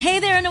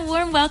and a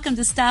warm welcome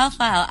to Style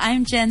File.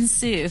 I'm Jen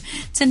Su.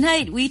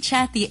 Tonight we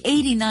chat the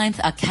 89th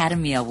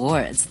Academy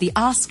Awards, the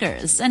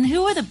Oscars, and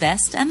who are the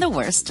best and the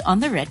worst on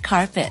the red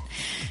carpet.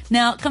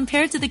 Now,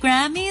 compared to the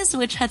Grammys,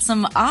 which had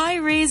some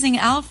eye-raising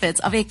outfits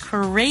of a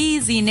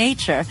crazy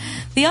nature,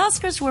 the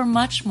Oscars were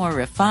much more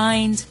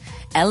refined,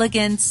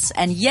 elegant,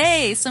 and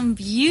yay, some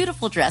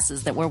beautiful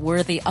dresses that were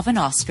worthy of an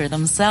Oscar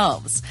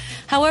themselves.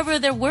 However,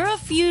 there were a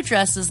few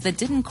dresses that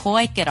didn't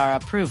quite get our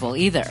approval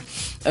either.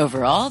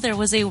 Overall, there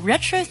was a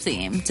retro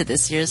theme to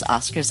this year's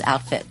Oscars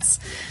outfits.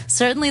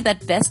 Certainly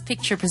that Best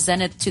Picture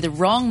presented to the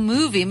wrong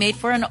movie made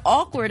for an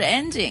awkward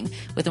ending,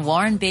 with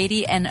Warren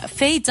Beatty and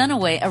Faye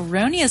Dunaway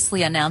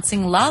erroneously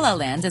announcing La La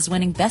Land as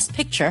winning Best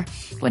Picture,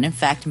 when in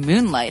fact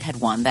Moonlight had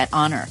won that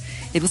honor.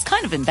 It was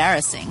kind of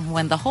embarrassing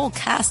when the whole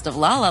cast of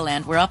La La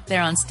Land were up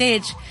there on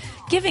stage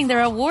giving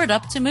their award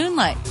up to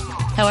Moonlight.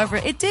 However,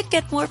 it did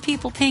get more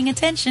people paying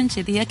attention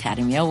to the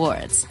Academy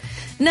Awards.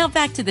 Now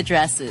back to the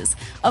dresses.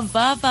 A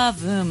Va Va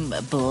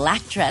Voom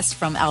black dress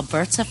from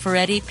Alberta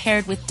Ferretti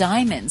paired with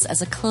diamonds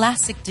as a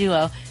classic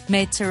duo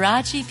made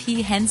Taraji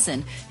P.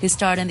 Henson, who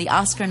starred in the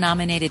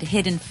Oscar-nominated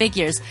Hidden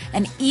Figures,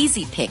 an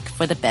easy pick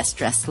for the best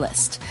dress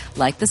list.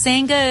 Like the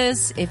saying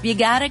goes, if you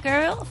got it,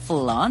 girl,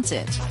 flaunt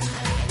it.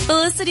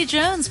 Felicity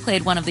Jones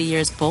played one of the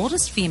year's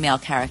boldest female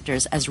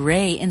characters as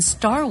Rey in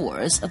Star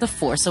Wars: The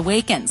Force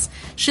Awakens.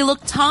 She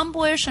looked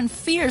tomboyish and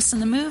fierce in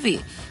the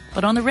movie.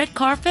 But on the red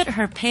carpet,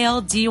 her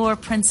pale Dior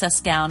princess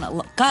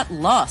gown got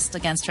lost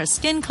against her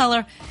skin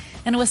color,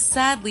 and was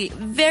sadly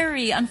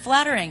very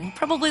unflattering.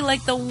 Probably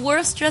like the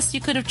worst dress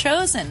you could have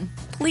chosen.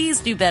 Please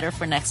do better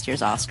for next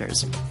year's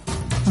Oscars.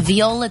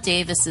 Viola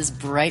Davis's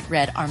bright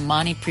red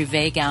Armani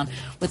Privé gown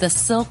with a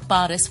silk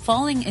bodice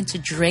falling into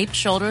draped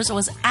shoulders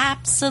was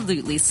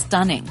absolutely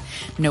stunning.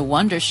 No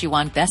wonder she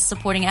won Best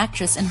Supporting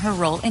Actress in her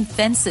role in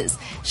Fences.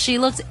 She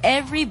looked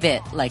every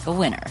bit like a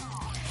winner.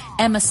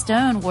 Emma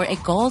Stone wore a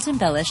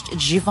gold-embellished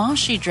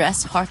Givenchy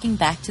dress harking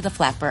back to the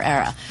flapper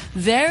era.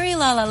 Very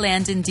La La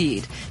Land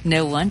indeed.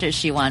 No wonder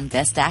she won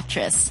Best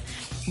Actress.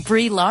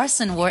 Brie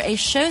Larson wore a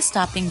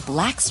show-stopping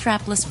black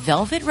strapless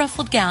velvet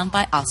ruffled gown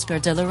by Oscar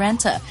de la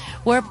Renta.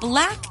 Where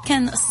black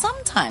can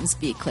sometimes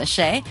be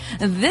cliché,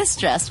 this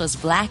dress was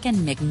black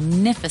and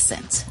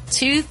magnificent.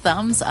 2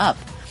 thumbs up.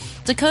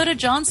 Dakota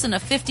Johnson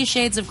of 50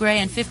 Shades of Grey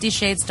and 50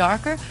 Shades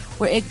Darker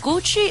wore a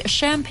Gucci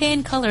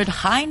champagne-colored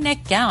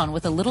high-neck gown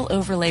with a little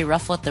overlay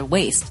ruffle at the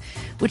waist,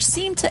 which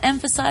seemed to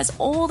emphasize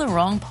all the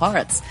wrong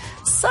parts.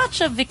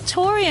 Such a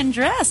Victorian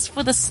dress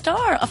for the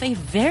star of a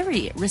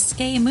very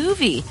risque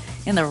movie.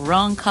 In the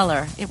wrong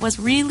color. It was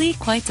really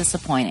quite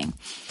disappointing.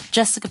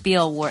 Jessica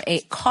Biel wore a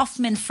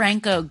Kaufman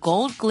Franco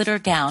gold glitter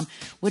gown,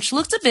 which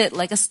looked a bit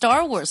like a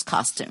Star Wars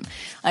costume.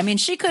 I mean,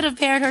 she could have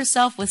paired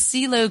herself with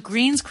CeeLo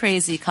Green's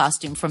crazy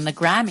costume from the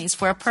Grammys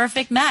for a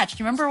perfect match.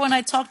 Do you remember when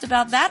I talked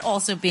about that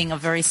also being a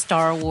very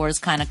Star Wars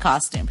kind of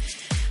costume?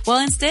 Well,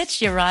 instead,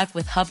 she arrived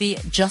with hubby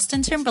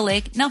Justin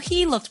Timberlake. Now,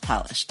 he looked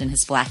polished in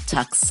his black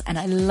tux, and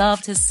I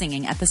loved his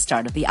singing at the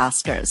start of the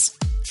Oscars.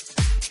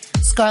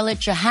 Scarlett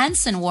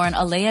Johansson wore an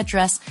Alea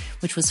dress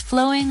which was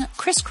flowing,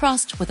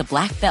 crisscrossed with a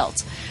black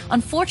belt.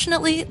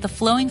 Unfortunately, the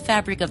flowing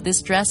fabric of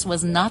this dress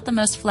was not the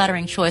most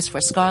flattering choice for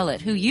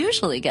Scarlett, who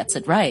usually gets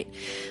it right.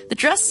 The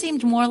dress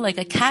seemed more like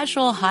a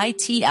casual high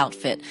tea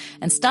outfit,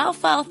 and Style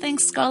File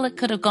thinks Scarlett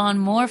could have gone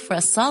more for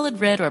a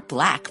solid red or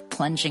black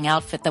plunging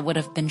outfit that would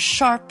have been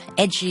sharp,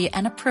 edgy,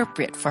 and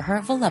appropriate for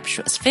her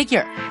voluptuous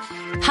figure.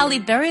 Halle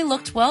Berry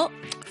looked, well,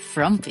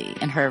 frumpy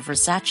in her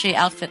Versace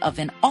outfit of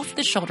an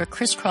off-the-shoulder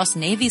crisscross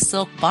navy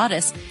silk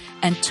bodice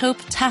and taupe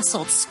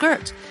tasseled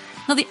skirt.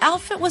 Now, the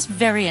outfit was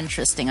very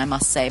interesting, I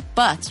must say,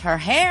 but her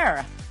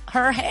hair!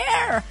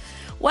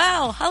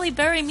 Wow, Halle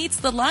Berry meets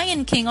the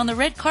Lion King on the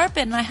red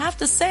carpet, and I have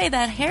to say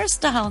that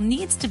hairstyle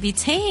needs to be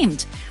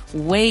tamed.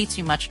 Way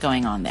too much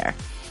going on there.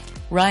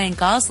 Ryan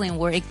Gosling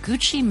wore a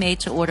Gucci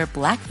made-to-order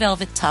black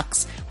velvet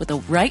tux with a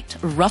white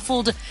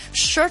ruffled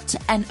shirt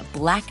and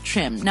black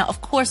trim. Now,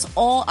 of course,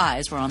 all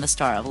eyes were on the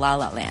star of La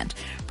La Land.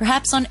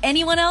 Perhaps on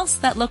anyone else,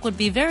 that look would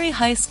be very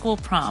high school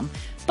prom.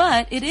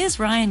 But it is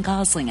Ryan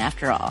Gosling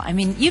after all. I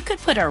mean, you could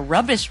put a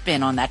rubbish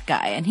bin on that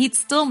guy and he'd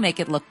still make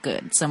it look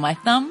good. So my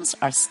thumbs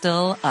are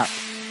still up.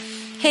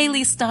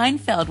 Haley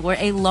Steinfeld wore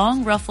a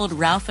long ruffled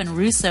Ralph and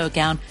Russo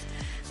gown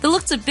that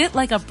looked a bit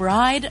like a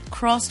bride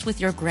crossed with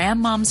your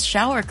grandmom's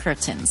shower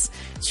curtains.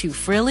 Too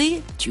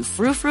frilly, too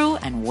frou-frou,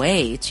 and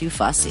way too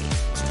fussy.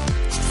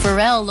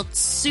 Pharrell looked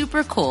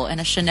super cool in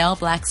a Chanel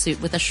black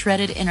suit with a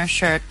shredded inner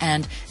shirt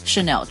and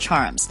Chanel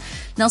charms.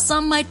 Now,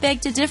 some might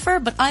beg to differ,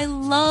 but I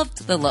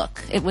loved the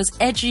look. It was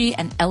edgy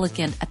and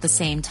elegant at the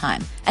same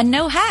time. And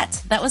no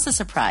hat. That was a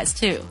surprise,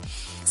 too.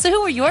 So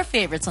who were your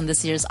favorites on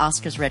this year's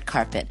Oscars red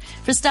carpet?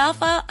 For Style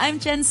File, I'm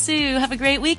Jen Su. Have a great week.